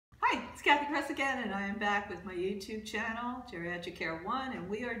It's Cathy Cress again, and I am back with my YouTube channel, Geriatric Care 1, and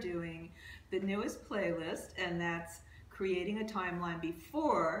we are doing the newest playlist, and that's creating a timeline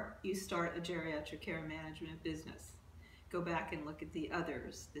before you start a geriatric care management business. Go back and look at the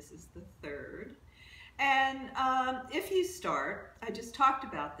others. This is the third. And if you start, I just talked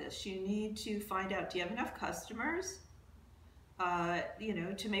about this, you need to find out, do you have enough customers,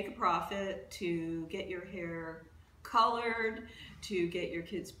 to make a profit, to get your hair colored, to get your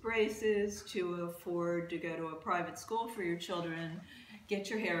kids braces, to afford to go to a private school for your children, get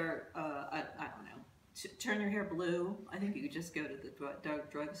your hair, I don't know, turn your hair blue. I think you could just go to the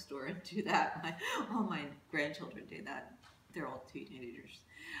drugstore and do that. All my grandchildren do that. They're all teenagers.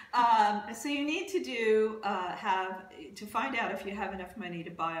 So you need to to find out if you have enough money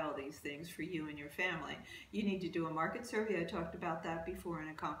to buy all these things for you and your family. You need to do a market survey. I talked about that before, in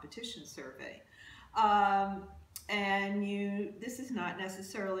a competition survey. This is not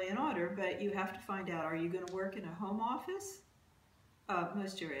necessarily an order, but you have to find out, are you going to work in a home office?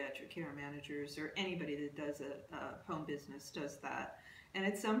 Most geriatric care managers or anybody that does a home business does that. And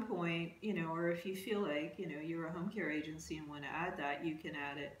at some point, or if you feel like, you're a home care agency and want to add that, you can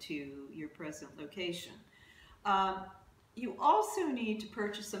add it to your present location. You also need to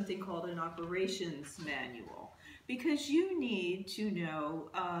purchase something called an operations manual, because you need to know,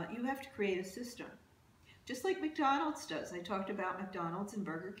 you have to create a system. Just like McDonald's does. I talked about McDonald's and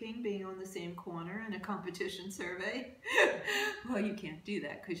Burger King being on the same corner in a competition survey. Well, you can't do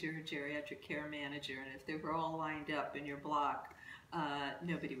that because you're a geriatric care manager, and if they were all lined up in your block,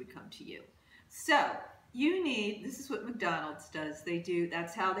 nobody would come to you. So this is what McDonald's does.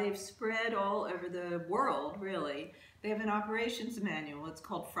 That's how they've spread all over the world, really. They have an operations manual. It's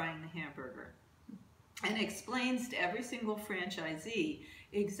called Frying the Hamburger. And it explains to every single franchisee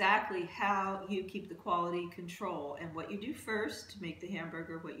exactly how you keep the quality control and what you do first to make the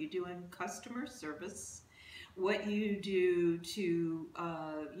hamburger, what you do in customer service, what you do to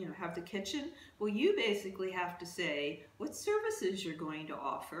have the kitchen. Well, you basically have to say what services you're going to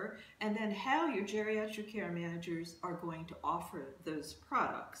offer, and then how your geriatric care managers are going to offer those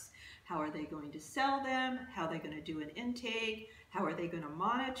products. How are they going to sell them? How are they going to do an intake? How are they going to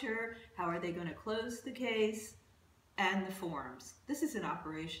monitor? How are they going to close the case? And the forms. This is an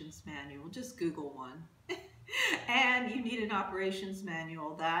operations manual. Just Google one. And you need an operations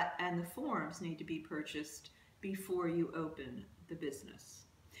manual. That and the forms need to be purchased before you open the business.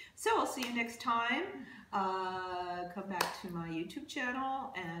 So I'll see you next time. Come back to my YouTube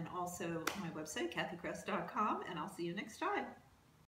channel and also my website, cathycress.com, and I'll see you next time.